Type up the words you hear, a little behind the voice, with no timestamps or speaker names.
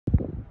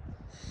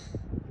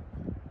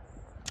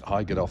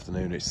Hi, good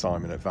afternoon. It's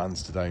Simon at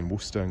Vans today in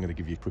Worcester. I'm going to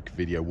give you a quick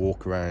video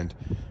walk around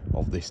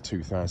of this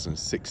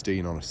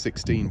 2016 on a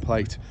 16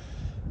 plate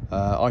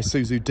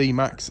Isuzu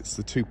D-Max. It's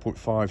the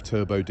 2.5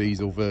 turbo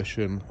diesel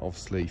version,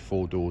 obviously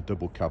 4-door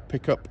double cab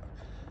pickup,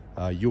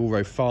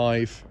 Euro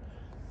 5.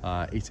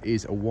 It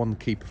is a one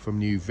keeper from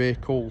new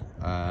vehicle,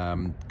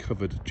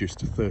 covered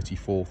just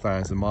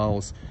 34,000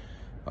 miles,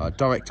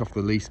 direct off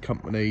the lease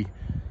company.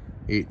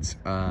 It's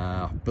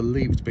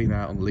believed to been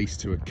out on lease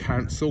to a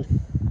council.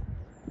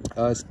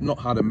 It's not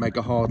had a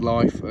mega hard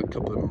life, a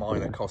couple of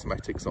minor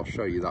cosmetics, I'll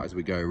show you that as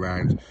we go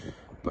around,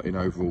 but in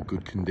overall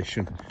good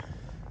condition.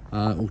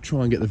 We'll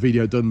try and get the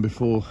video done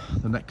before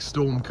the next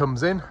storm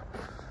comes in.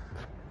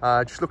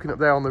 Just looking up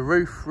there on the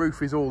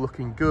roof is all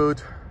looking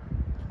good.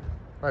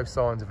 No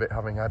signs of it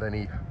having had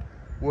any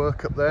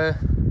work up there.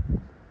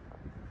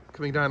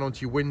 Coming down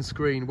onto your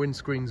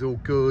windscreen's all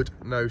good,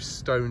 no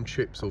stone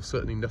chips or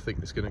certainly nothing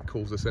that's going to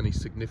cause us any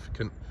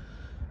significant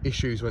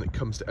issues when it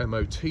comes to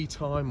MOT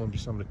time. I'm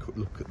just having a quick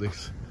look at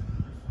this.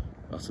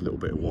 That's a little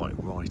bit of white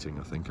writing,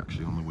 I think,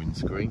 actually on the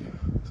windscreen,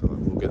 so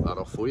we'll get that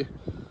off for you.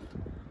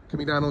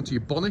 Coming down onto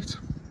your bonnet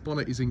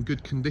is in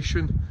good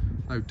condition,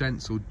 no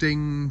dents or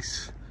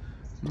dings,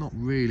 not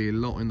really a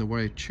lot in the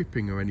way of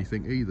chipping or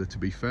anything either, to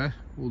be fair.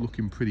 All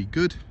looking pretty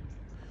good.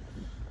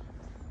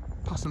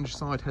 Passenger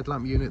side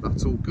headlamp unit,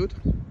 that's all good.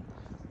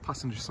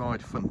 Passenger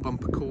side front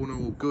bumper corner,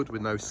 all good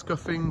with no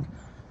scuffing.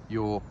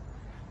 Your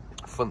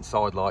front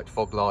side light,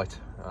 fog light,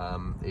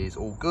 is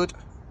all good.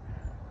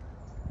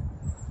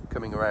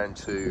 Coming around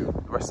to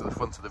the rest of the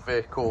front of the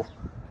vehicle,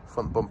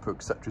 front bumper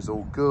etc is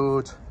all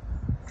good.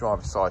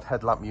 Driver side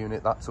headlamp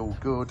unit, that's all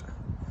good.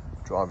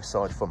 Driver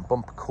side front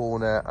bumper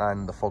corner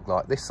and the fog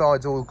light this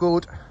side's all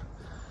good.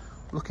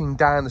 Looking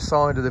down the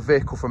side of the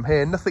vehicle from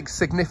here, nothing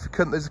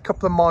significant. There's a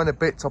couple of minor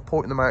bits, I'll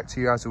point them out to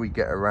you as we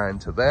get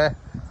around to there.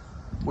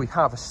 We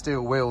have a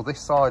steel wheel this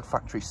side,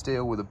 factory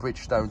steel with a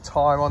Bridgestone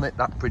tyre on it.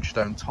 That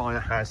Bridgestone tyre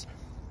has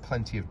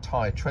plenty of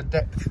tyre tread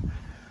depth.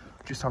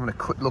 Just having a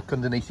quick look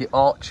underneath the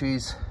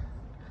arches.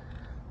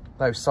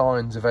 No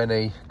signs of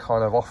any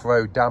kind of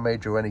off-road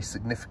damage or any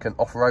significant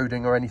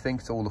off-roading or anything.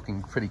 It's all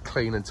looking pretty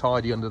clean and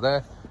tidy under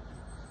there.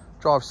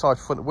 Driver side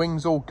front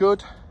wings all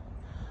good.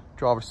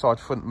 Driver side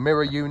front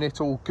mirror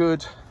unit all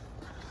good.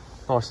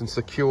 Nice and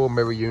secure.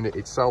 Mirror unit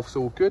itself's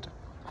all good.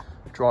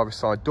 Driver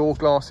side door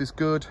glass is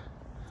good.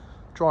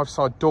 Driver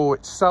side door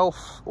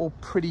itself all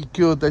pretty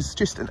good. There's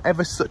just an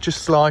ever such a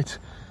slight,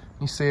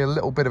 you see a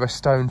little bit of a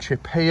stone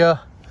chip here.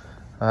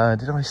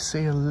 Did I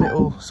see a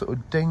little sort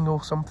of ding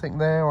or something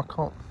there? I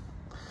can't.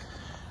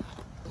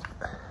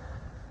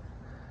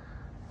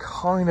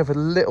 Kind of a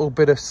little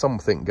bit of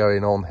something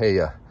going on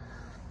here.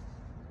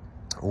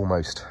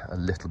 Almost a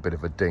little bit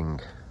of a ding,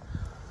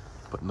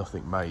 but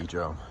nothing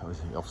major.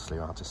 Obviously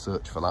I had to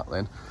search for that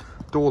then.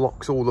 Door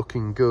locks all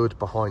looking good.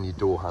 Behind your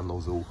door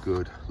handles all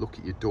good. Look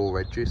at your door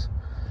edges.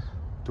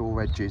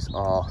 Door edges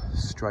are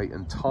straight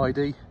and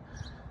tidy.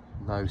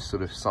 No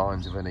sort of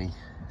signs of any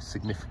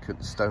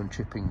significant stone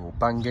chipping or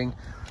banging.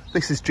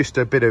 This is just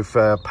a bit of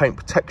paint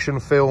protection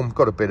film.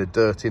 Got a bit of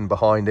dirt in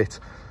behind it,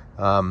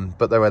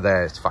 but they were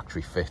there. It's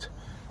factory fit.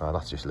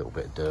 That's just a little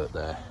bit of dirt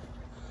there.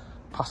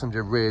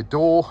 Passenger rear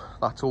door,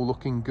 that's all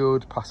looking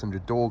good. Passenger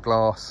door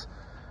glass,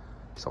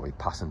 sorry,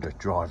 passenger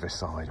driver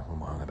side, what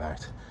am I on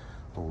about?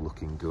 All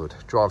looking good.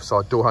 Driver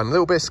side door handle, a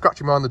little bit of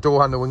scratching behind the door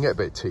handle. We can get a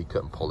bit of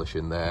T-cut and polish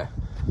in there.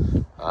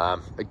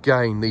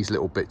 Again, these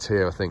little bits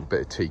here, I think,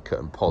 bit of T-cut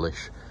and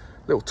polish.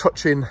 Little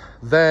touch in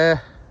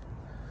there.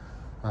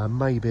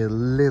 Maybe a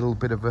little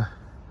bit of a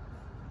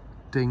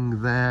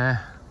ding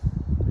there.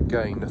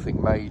 Again,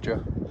 nothing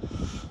major.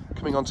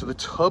 Coming onto the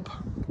tub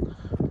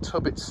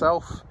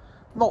itself,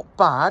 not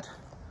bad.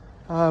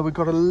 We've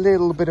got a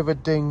little bit of a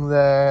ding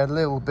there, a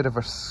little bit of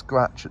a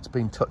scratch that's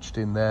been touched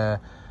in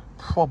there.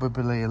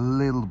 Probably a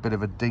little bit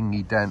of a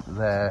dingy dent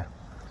there.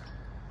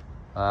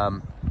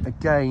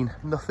 Again,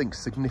 nothing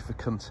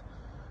significant,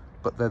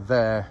 but they're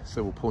there,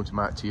 so we'll point them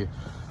out to you.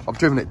 I've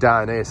driven it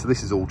down here, so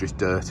this is all just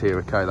dirt here,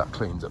 okay, that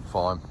cleans up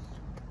fine.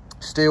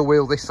 Steel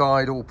wheel this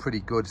side, all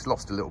pretty good. It's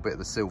lost a little bit of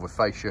the silver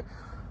fascia.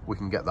 We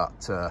can get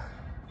that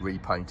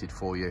repainted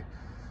for you.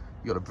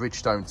 You've got a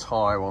Bridgestone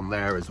tyre on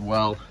there as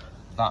well.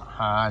 That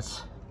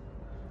has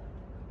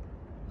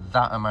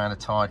that amount of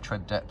tyre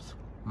tread depth.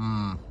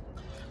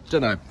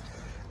 Don't know.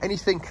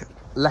 Anything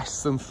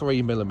less than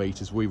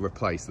 3mm we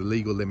replace. The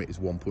legal limit is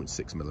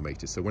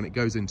 1.6mm. So when it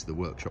goes into the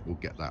workshop, we'll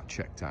get that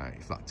checked out.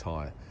 If that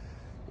tyre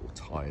or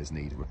tyres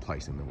need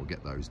replacing, then we'll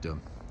get those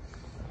done.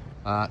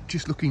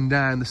 Just looking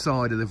down the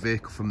side of the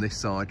vehicle from this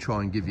side,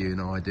 try and give you an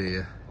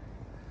idea.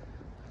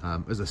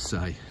 As I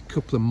say, a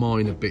couple of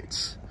minor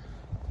bits.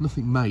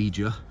 Nothing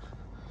major,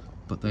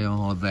 but they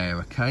are there,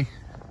 okay?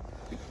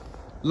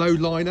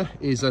 Load liner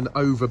is an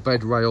over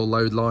bed rail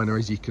load liner,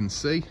 as you can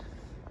see.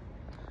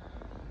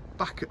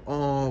 Back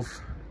of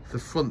the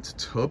front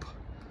tub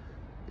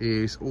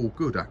is all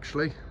good,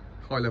 actually.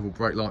 High level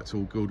brake lights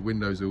all good,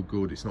 windows all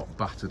good. It's not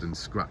battered and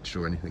scratched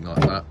or anything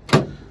like that.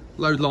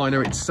 Load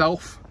liner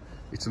itself,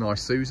 it's an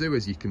Isuzu,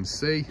 as you can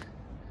see.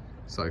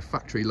 So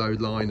factory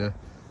load liner,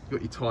 You've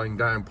got your tying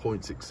down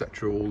points,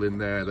 etc., all in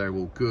there. They're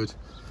all good.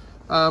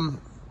 A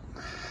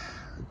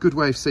good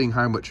way of seeing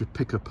how much a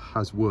pickup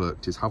has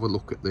worked is have a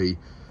look at the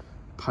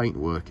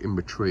paintwork in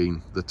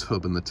between the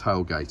tub and the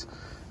tailgate.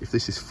 If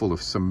this is full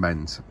of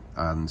cement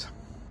and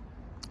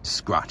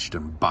scratched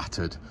and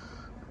battered,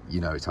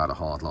 you know it's had a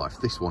hard life.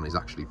 This one is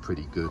actually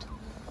pretty good.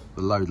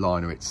 The load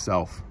liner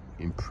itself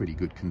in pretty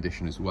good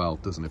condition as well.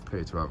 Doesn't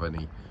appear to have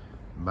any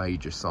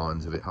major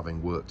signs of it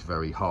having worked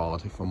very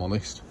hard, if I'm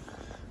honest.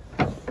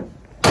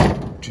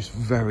 Just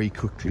very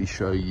quickly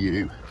show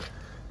you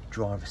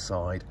driver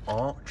side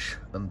arch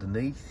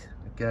underneath.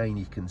 Again,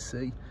 you can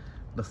see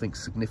nothing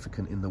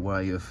significant in the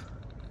way of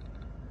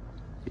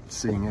it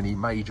seeing any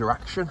major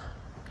action.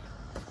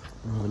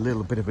 We have a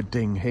little bit of a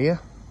ding here.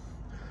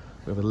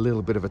 We have a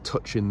little bit of a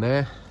touch in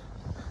there.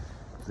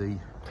 The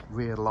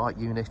rear light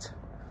unit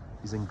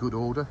is in good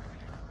order.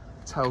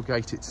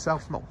 Tailgate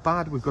itself not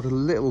bad. We've got a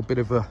little bit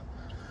of a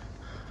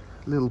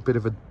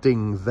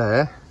ding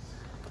there,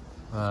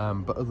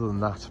 but other than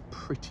that,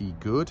 pretty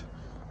good.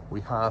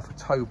 We have a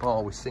tow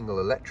bar with single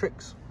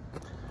electrics.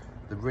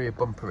 The rear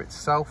bumper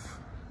itself,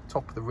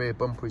 top of the rear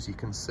bumper, as you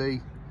can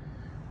see,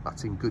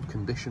 that's in good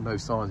condition. No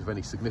signs of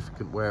any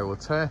significant wear or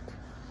tear.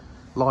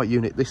 Light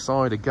unit this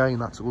side, again,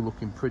 that's all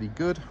looking pretty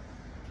good.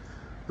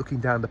 Looking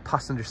down the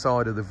passenger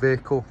side of the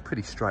vehicle,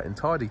 pretty straight and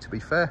tidy, to be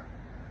fair.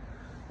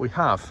 We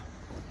have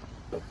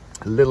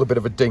a little bit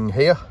of a ding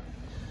here,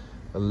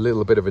 a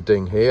little bit of a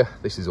ding here.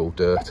 This is all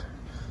dirt.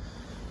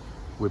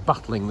 We're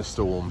battling the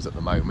storms at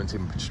the moment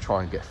to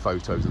try and get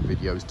photos and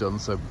videos done,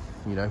 so,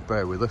 you know,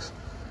 bear with us.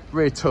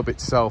 Rear tub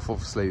itself,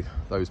 obviously,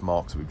 those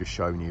marks we've just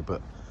shown you,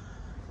 but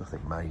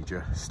nothing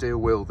major. Steel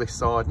wheel this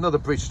side, another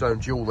Bridgestone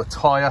jeweler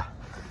tyre.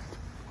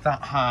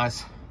 That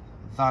has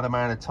that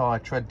amount of tyre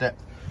tread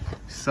depth.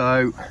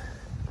 So,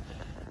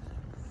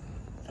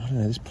 I don't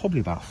know, there's probably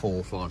about 4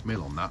 or 5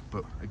 mil on that,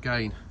 but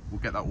again, we'll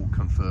get that all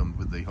confirmed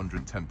with the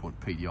 110-point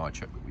PDI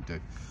check that we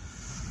do.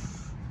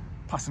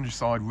 Passenger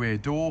side rear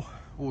door,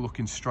 all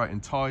looking straight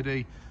and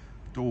tidy.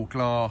 Door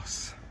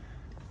glass,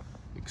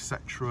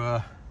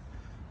 etc.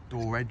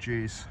 Door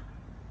edges,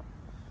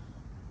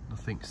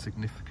 nothing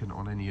significant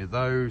on any of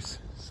those.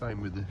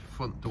 Same with the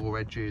front door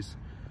edges,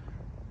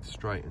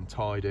 straight and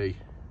tidy.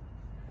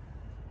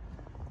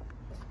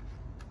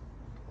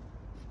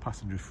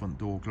 Passenger front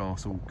door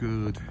glass all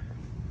good.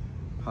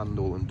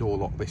 Handle and door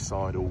lock this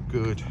side all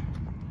good.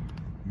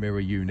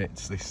 Mirror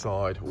units this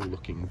side all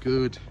looking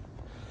good.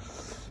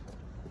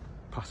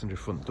 Passenger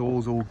front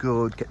doors all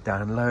good. Get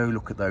down low,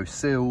 look at those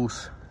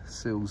sills.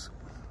 Sills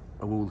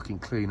are all looking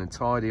clean and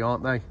tidy,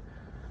 aren't they?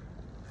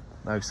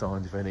 No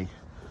signs of any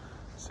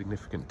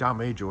significant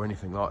damage or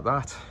anything like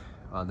that.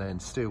 And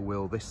then steel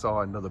wheel this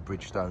side, another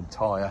Bridgestone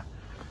tyre.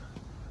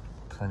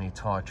 Plenty of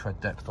tyre tread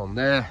depth on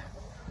there.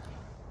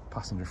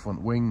 Passenger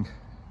front wing,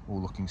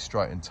 all looking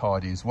straight and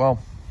tidy as well.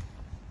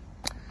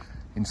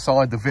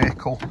 Inside the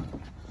vehicle,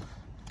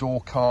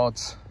 door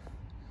cards,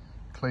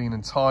 clean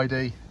and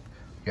tidy.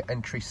 You get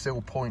entry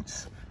sill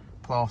points,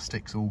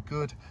 plastics all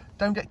good.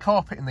 Don't get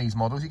carpet in these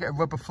models, you get a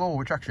rubber floor,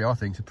 which actually I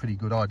think is a pretty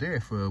good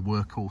idea for a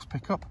workhorse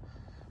pickup.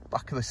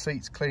 Back of the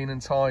seats clean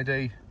and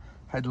tidy,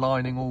 head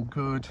lining all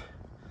good.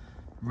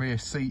 Rear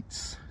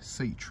seats,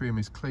 seat trim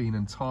is clean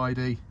and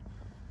tidy.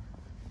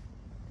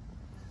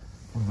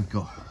 What have we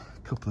got?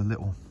 A couple of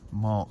little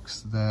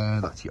marks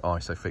there, that's your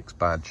ISOFIX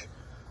badge.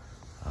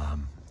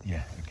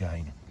 Yeah,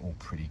 again, all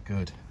pretty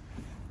good.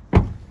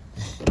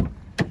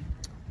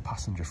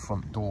 Passenger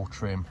front door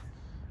trim,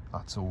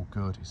 that's all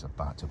good. It's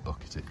about to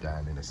bucket it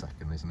down in a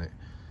second, isn't it?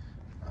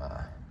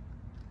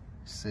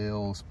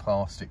 Seals,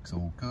 plastics,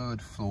 all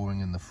good. Flooring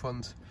in the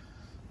front,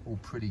 all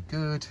pretty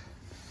good.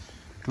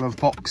 Glove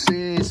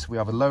boxes, we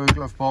have a lower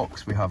glove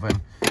box, we have an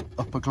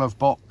upper glove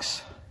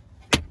box.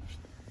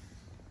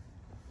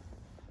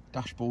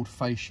 Dashboard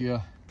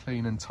fascia,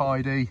 clean and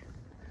tidy.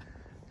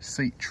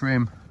 Seat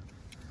trim,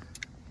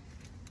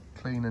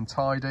 clean and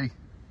tidy.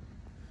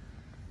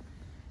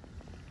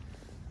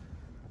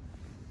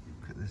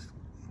 Look at this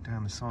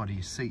down the side of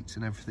your seats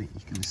and everything,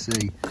 you can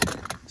see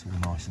it's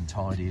all nice and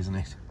tidy, isn't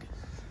it?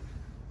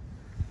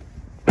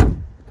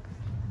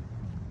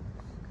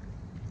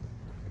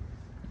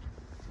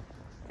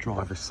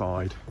 Driver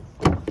side,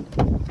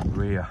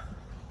 rear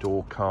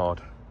door card,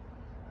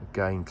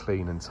 again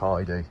clean and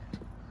tidy.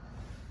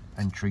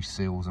 Entry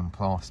seals and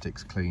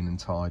plastics clean and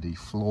tidy.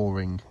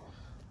 Flooring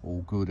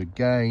all good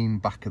again.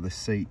 Back of the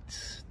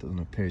seats, doesn't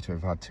appear to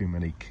have had too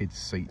many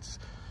kids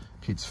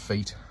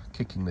feet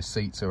kicking the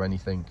seats or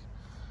anything.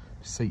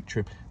 Seat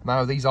trim.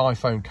 Now these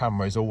iPhone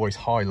cameras always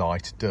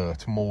highlight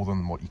dirt more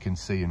than what you can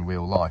see in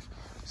real life,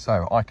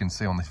 so I can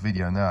see on this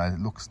video now it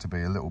looks to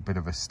be a little bit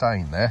of a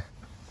stain there.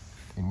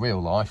 In real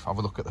life, have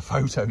a look at the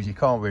photos, you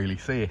can't really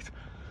see it.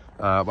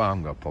 Well, I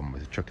haven't got a problem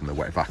with chucking the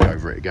wet vac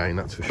over it again,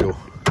 that's for sure.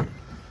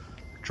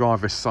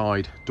 Driver's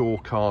side door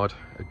card,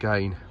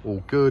 again,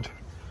 all good.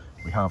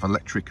 We have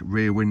electric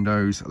rear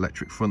windows,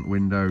 electric front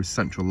windows,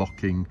 central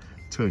locking,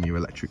 turn your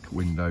electric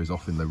windows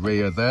off in the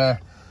rear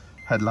there.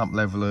 Headlamp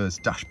levelers,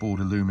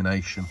 dashboard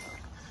illumination.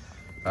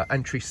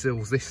 Entry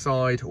sills this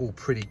side, all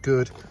pretty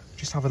good.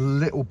 Just have a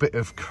little bit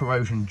of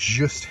corrosion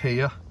just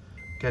here,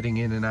 getting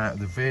in and out of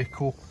the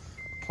vehicle.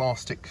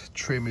 Plastic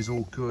trim is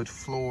all good,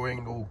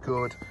 flooring all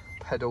good,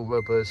 pedal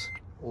rubbers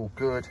all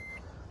good.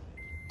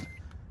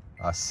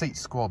 Seat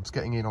squabs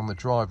getting in on the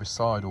driver's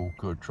side, all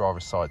good.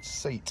 Driver's side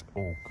seat,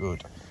 all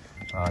good.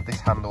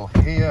 This handle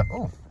here,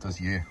 oh, does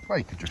your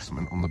brake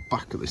adjustment on the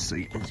back of the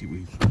seat, as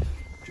we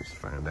just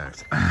found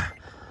out.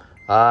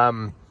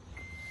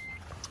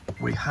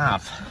 We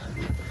have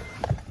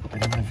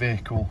been in the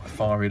vehicle,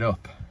 fire it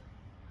up.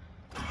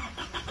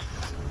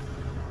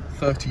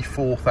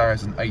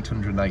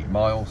 34,808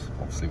 miles.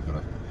 Obviously we've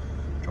got to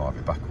drive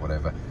it back or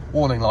whatever.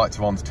 Warning lights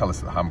are on to tell us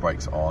that the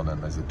handbrake's on,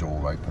 and there's a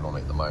door open on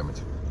it at the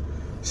moment.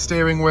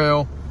 Steering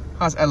wheel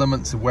has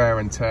elements of wear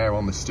and tear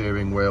on the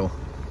steering wheel.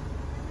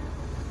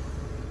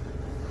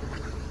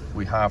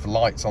 We have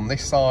lights on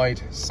this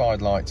side,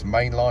 side lights,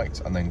 main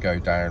light, and then go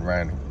down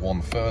round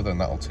one further, and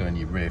that'll turn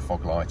your rear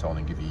fog light on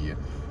and give you your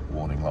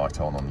warning light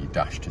on your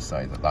dash to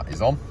say that that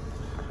is on.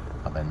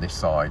 And then this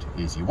side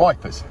is your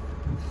wipers.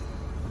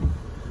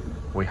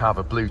 We have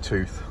a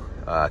Bluetooth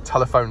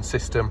telephone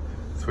system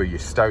through your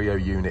stereo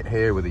unit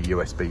here with a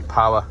USB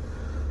power,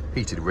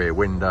 heated rear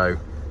window,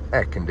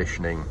 air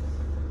conditioning,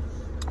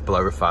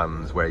 blower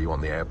fans where you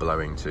want the air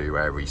blowing to,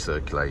 air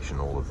recirculation,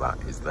 all of that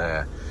is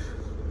there.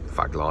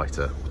 Fag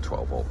lighter,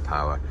 12 volt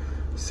power,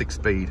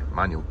 6-speed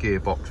manual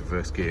gearbox,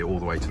 reverse gear all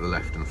the way to the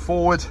left and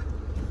forward.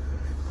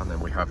 And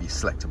then we have your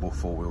selectable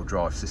 4-wheel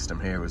drive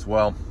system here as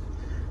well.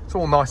 It's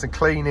all nice and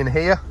clean in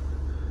here.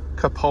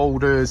 Cup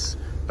holders,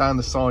 down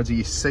the sides of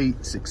your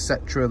seats,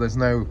 etc. There's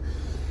no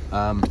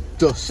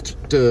dust,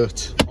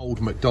 dirt,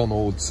 old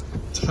McDonald's,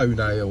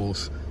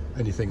 toenails,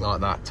 anything like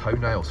that.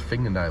 Toenails,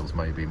 fingernails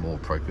may be more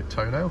appropriate.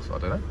 Toenails, I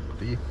don't know.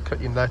 Do you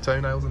cut your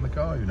toenails in the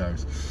car? Who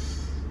knows?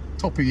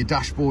 Top of your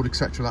dashboard,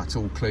 etc. That's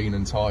all clean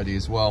and tidy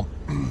as well.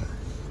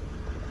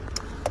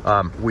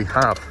 We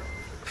have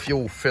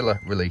fuel filler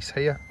release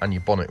here and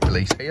your bonnet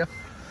release here.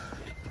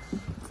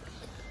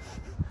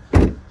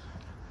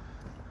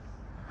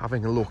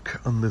 Having a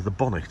look under the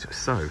bonnet,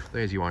 so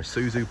there's your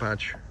Isuzu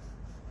badge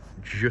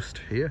just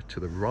here to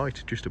the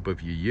right, just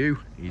above your U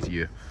is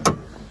your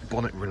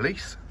bonnet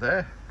release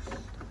there,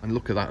 and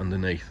look at that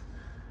underneath.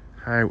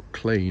 How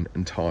clean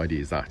and tidy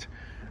is that?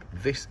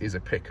 This is a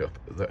pickup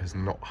that has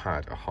not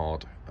had a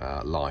hard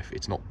life.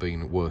 It's not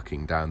been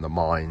working down the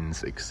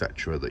mines,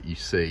 etc. that you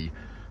see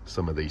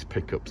some of these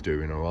pickups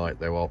doing. All right,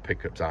 there are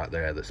pickups out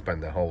there that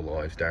spend their whole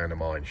lives down a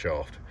mine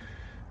shaft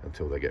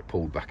until they get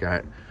pulled back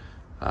out.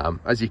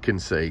 As you can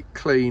see,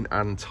 clean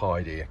and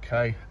tidy.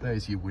 Okay,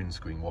 there's your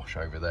windscreen wash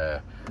over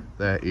there.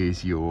 There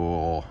is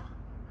your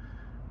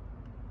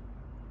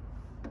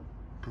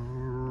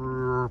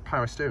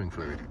power steering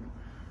fluid.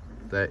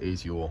 There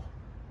is your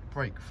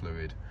brake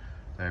fluid.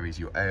 There is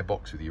your air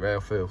box with your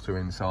air filter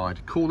inside.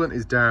 Coolant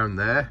is down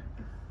there,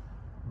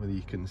 whether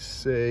you can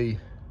see.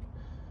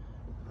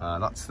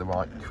 That's the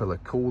right colour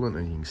coolant,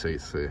 and you can see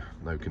it's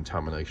no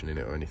contamination in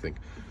it or anything.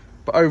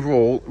 But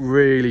overall,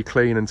 really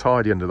clean and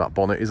tidy under that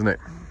bonnet, isn't it?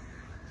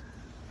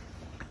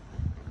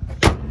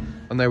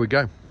 And there we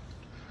go.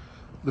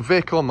 The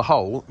vehicle on the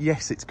whole,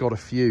 yes, it's got a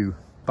few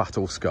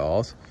battle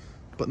scars,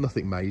 but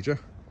nothing major.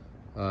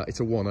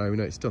 It's a one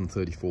owner, it's done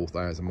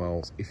 34,000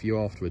 miles. If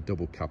you're after a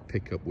double cab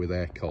pickup with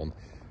aircon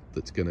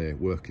that's going to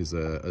work as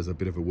a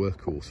bit of a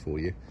workhorse for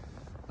you,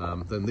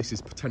 then this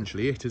is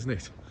potentially it, isn't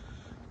it?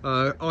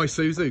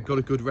 Isuzu got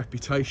a good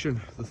reputation.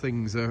 The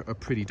things are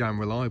pretty damn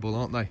reliable,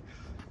 aren't they?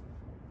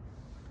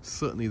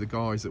 Certainly the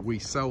guys that we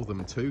sell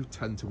them to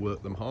tend to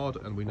work them hard,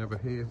 and we never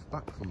hear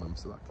back from them,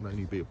 so that can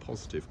only be a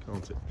positive,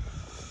 can't it?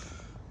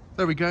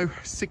 There we go,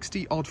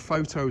 60 odd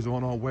photos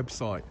on our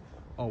website.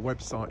 Our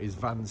website is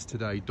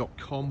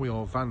vanstoday.com. We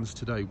are Vans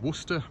Today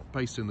Worcester,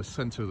 based in the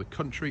centre of the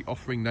country,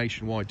 offering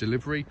nationwide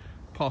delivery,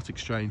 part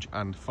exchange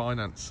and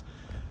finance.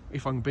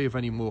 If I can be of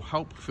any more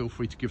help, feel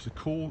free to give us a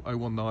call,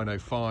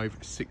 01905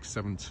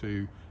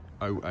 672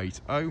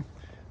 080.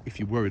 If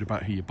you're worried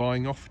about who you're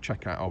buying off,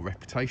 check out our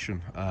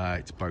reputation.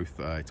 It's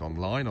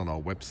online on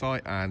our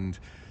website, and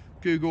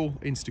Google,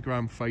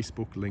 Instagram,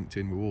 Facebook,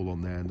 LinkedIn, we're all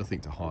on there, nothing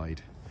to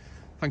hide.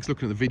 Thanks for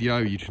looking at the video.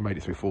 You just made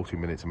it through 14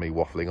 minutes of me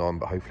waffling on,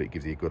 but hopefully it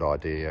gives you a good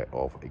idea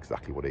of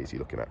exactly what it is you're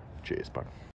looking at. Cheers, bye.